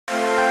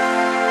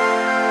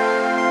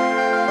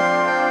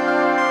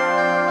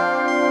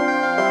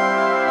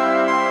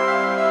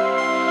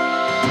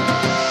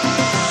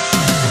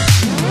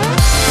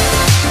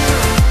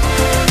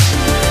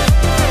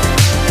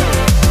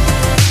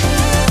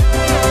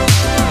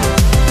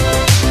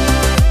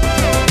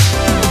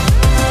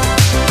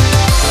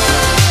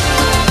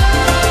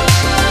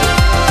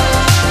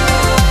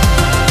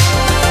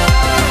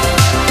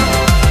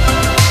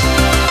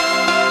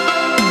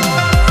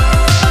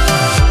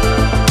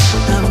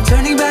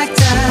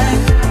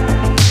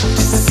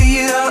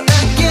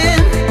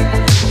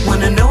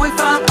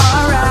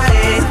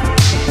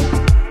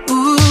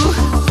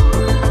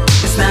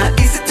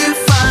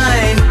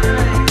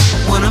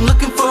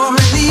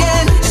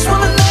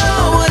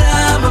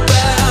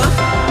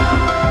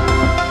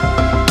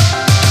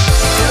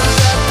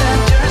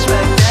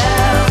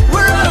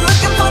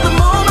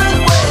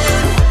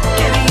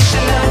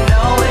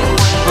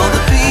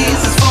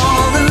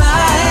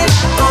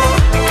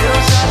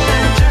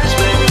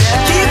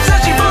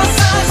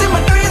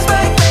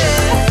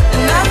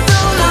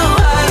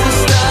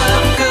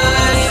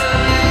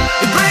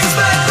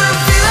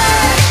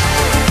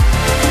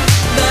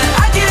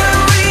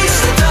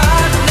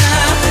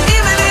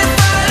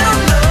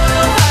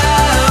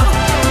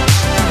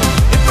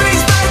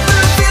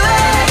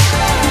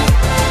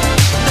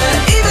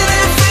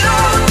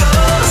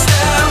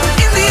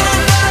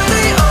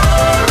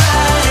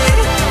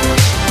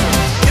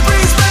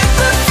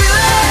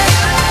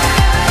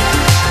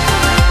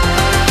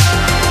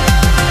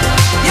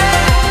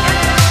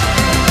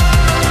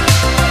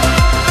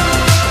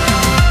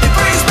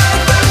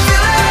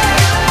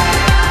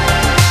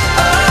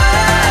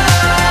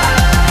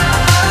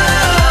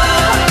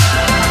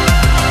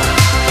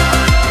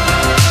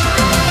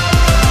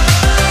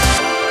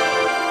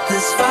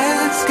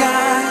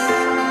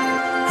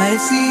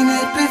seen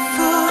it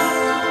before.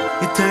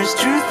 It turns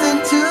truth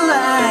into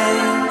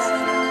lies.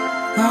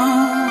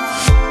 Oh,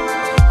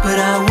 but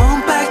I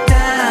won't back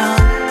down.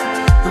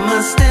 I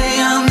must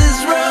stay on this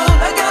road.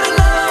 I gotta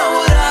know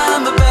what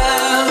I'm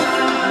about.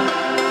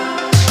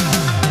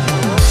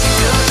 It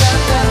goes up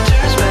and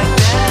turns back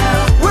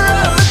down. We're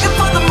all looking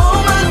for the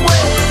moment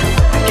when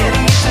we're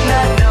getting used to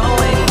not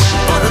knowing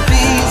when all the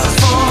pieces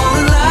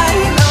fall in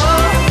line.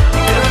 Oh,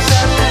 it goes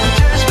up and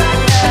turns back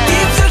down. I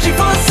keep searching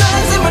for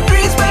signs in my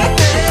dreams back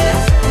there.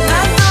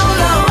 Not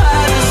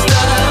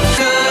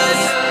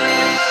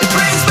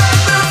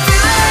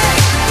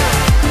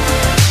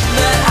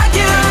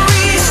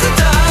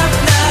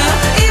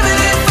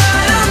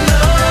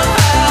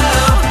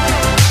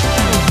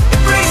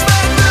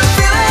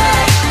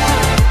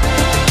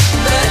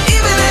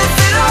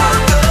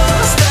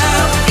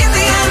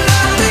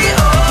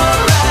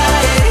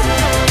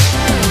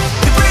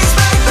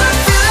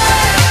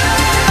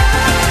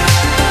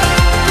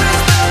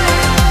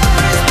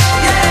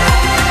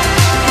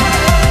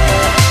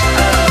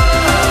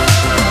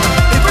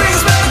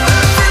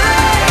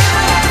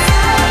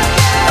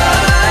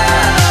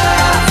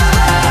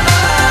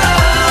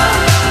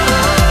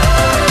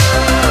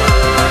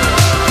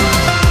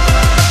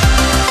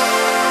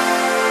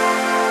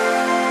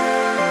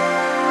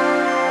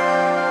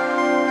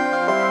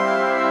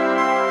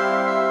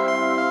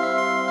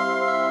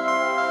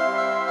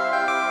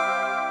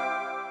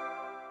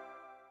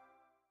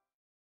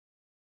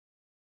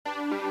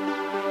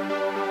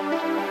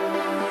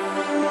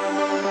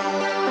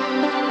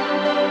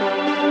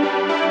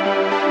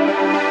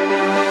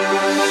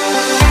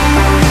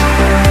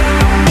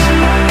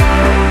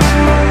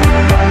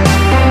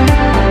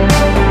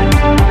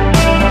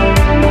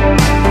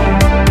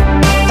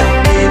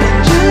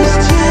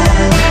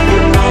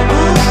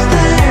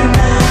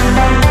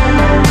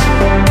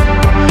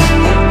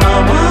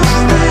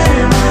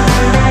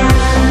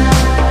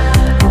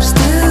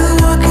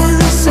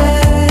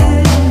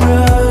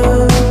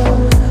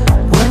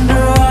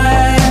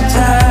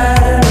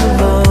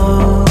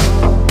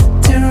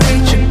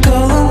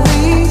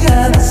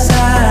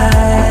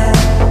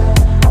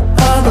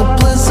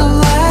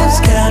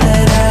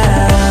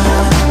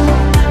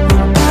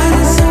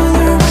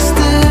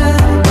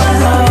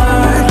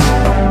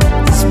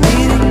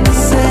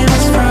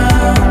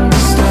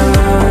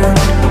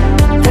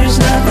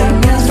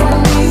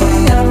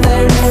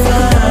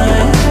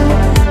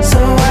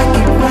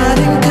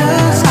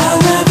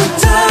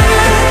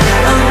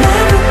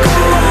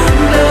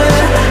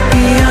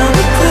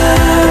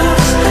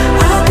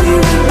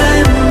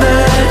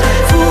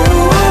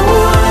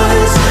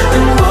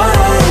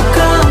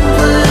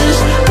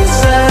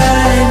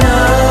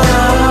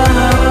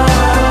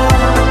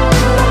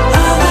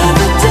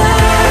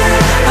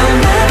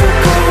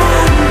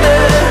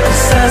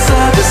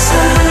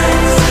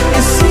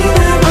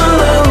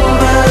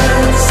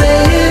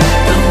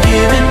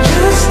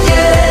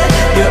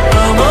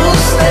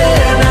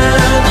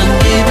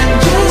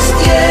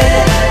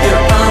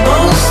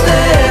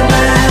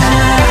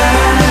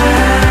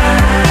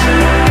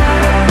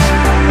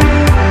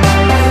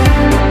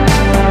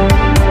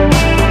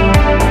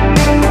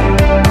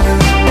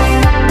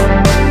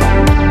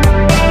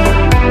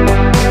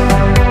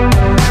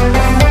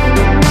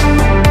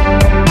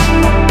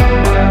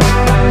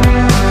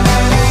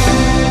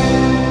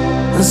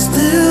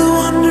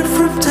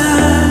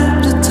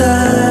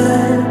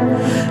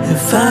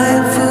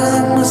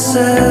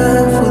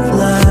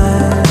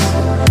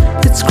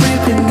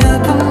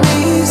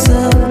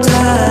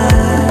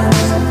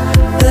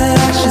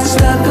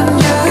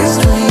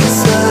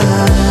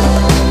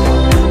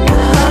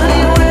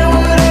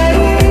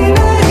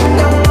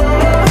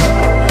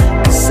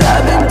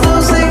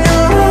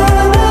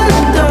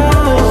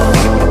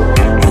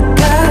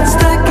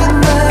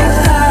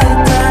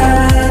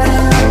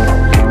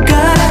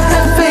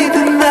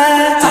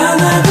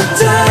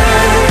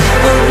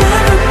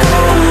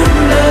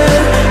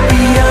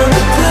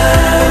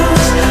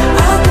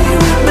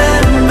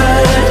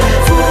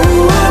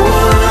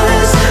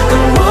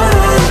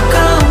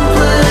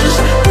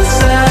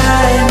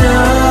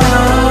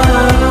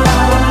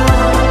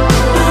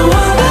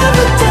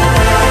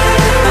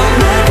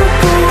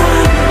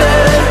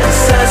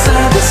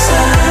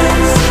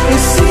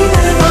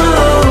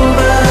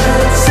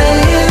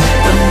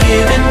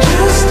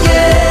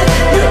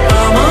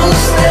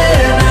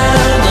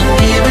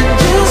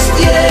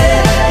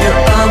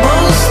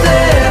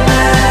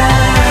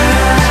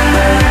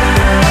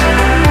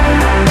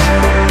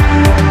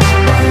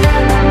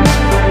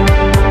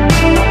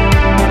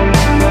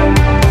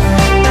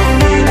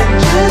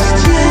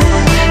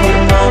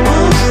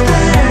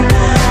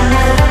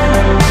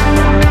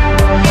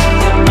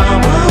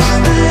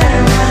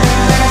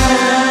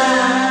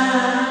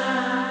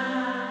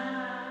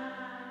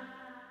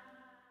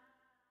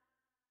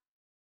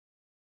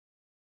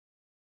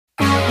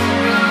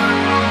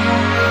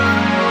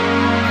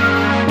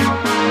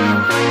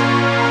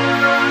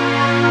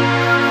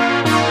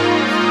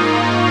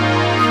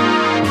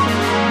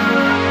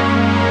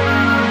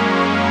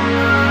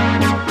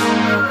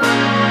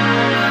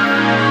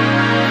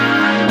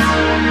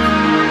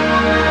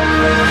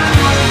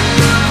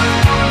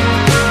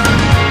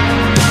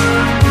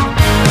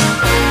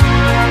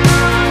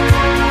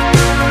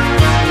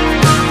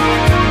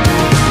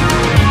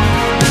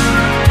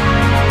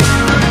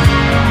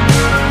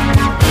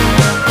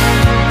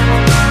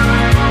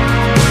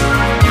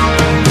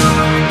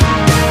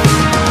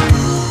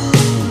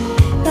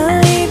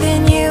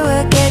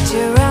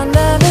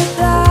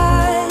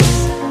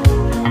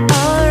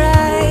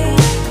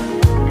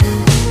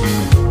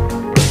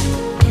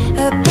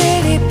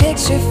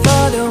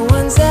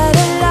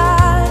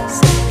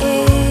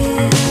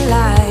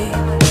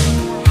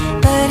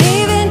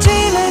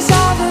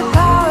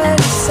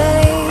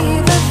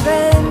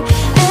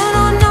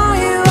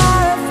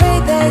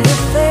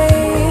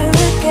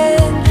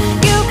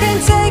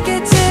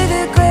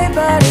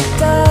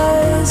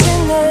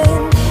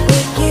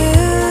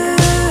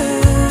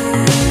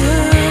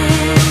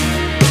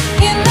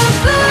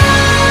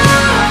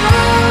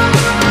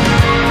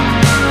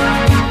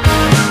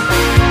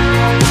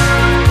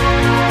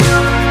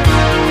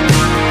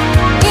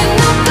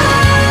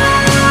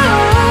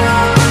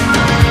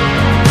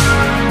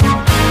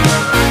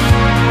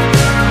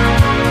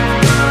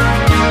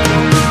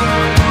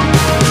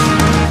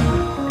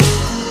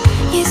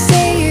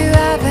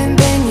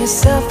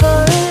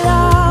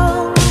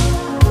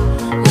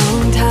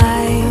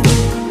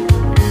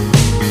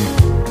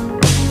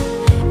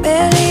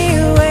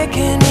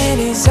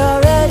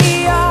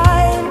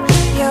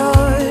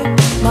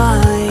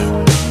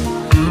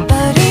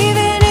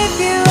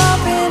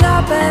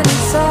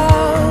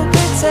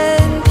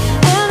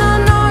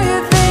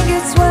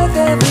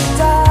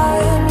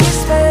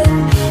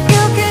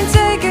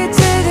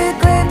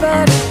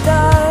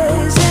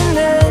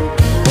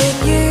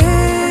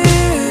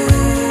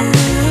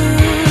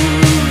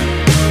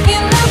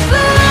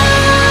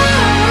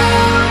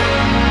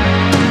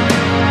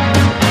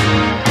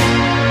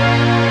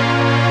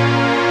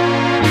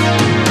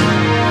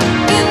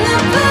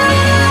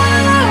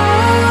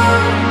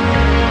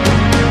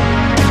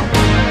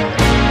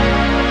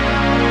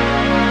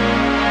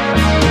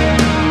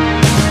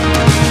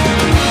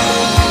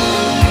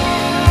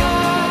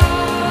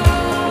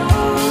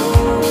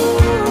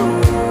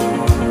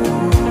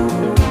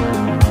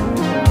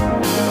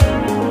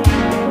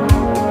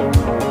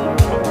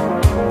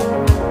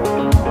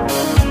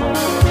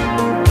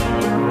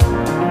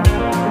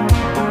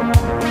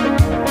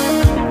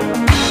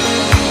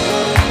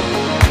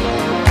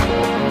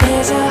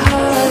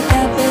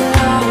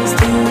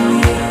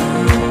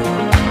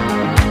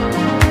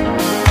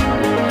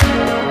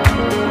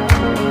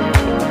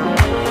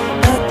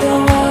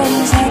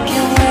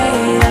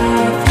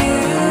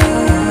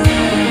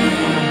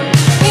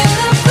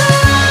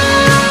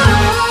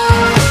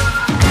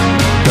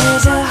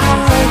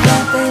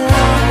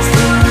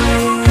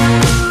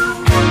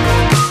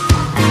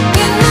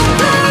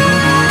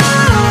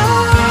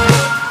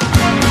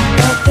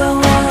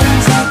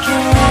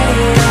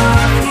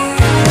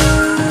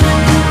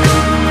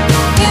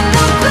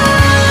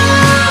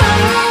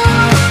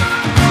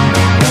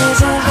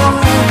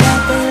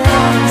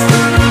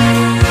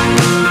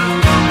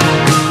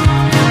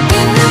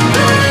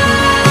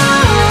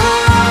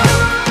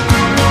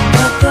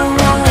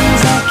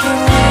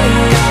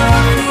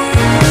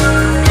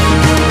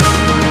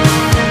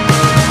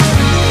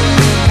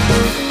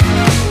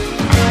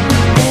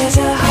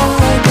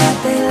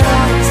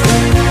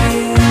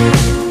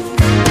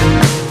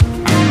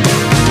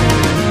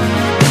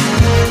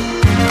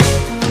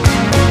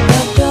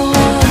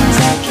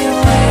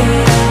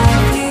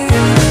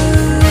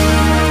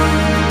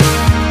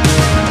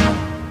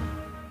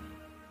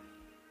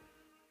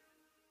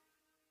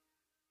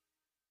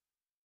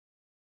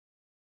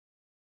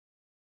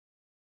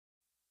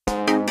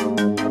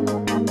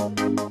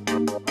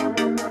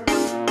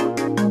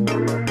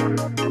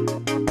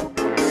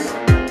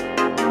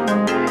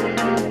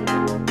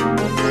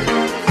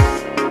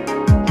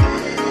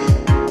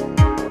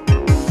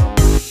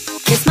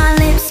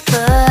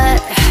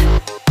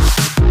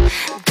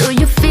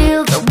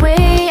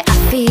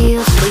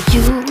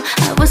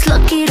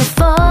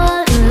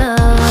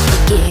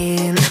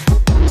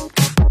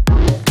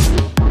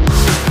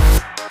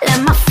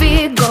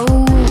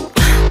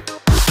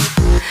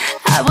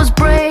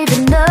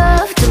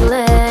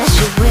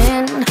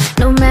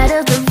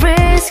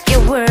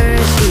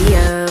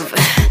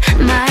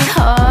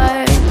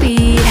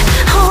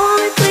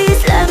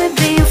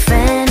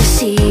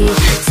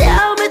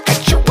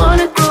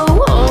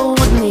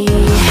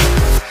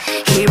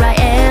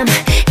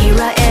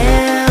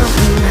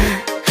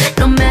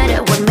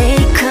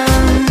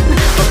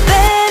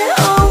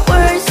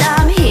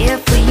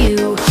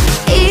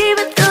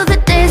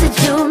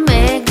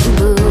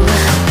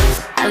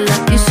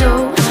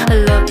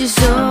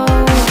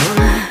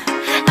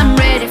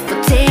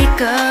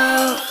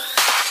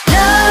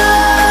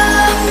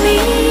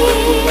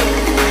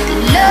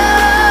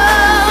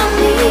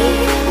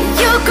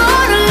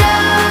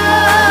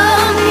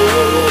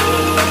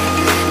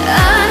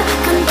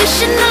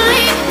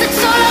unconditionally.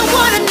 That's all I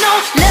wanna know.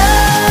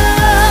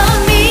 Love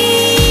me,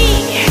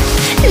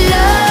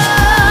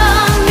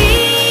 love me.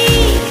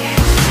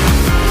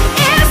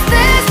 Is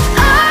this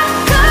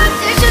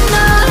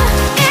unconditional?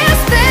 Is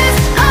this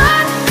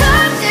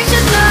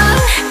unconditional?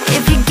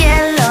 If you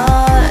get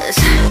lost,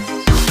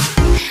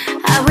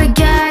 I will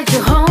guide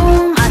you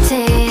home. I'll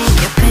take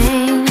your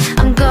pain.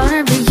 I'm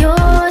gonna be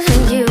yours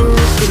and you'll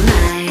be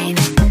mine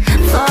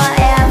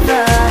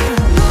forever.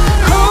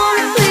 Hold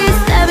me, please,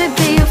 let me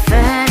be your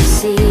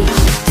fantasy.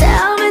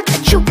 Tell me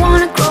that you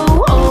wanna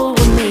grow old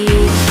with me.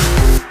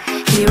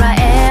 Here I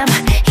am,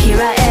 here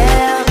I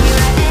am.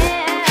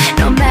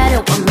 No matter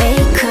what may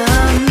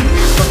come,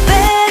 for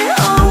better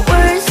or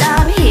worse,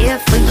 I'm here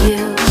for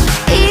you.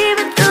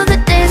 Even through the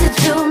days that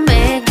you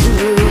make me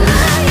lose.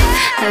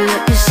 I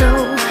love you so,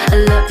 I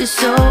love you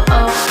so.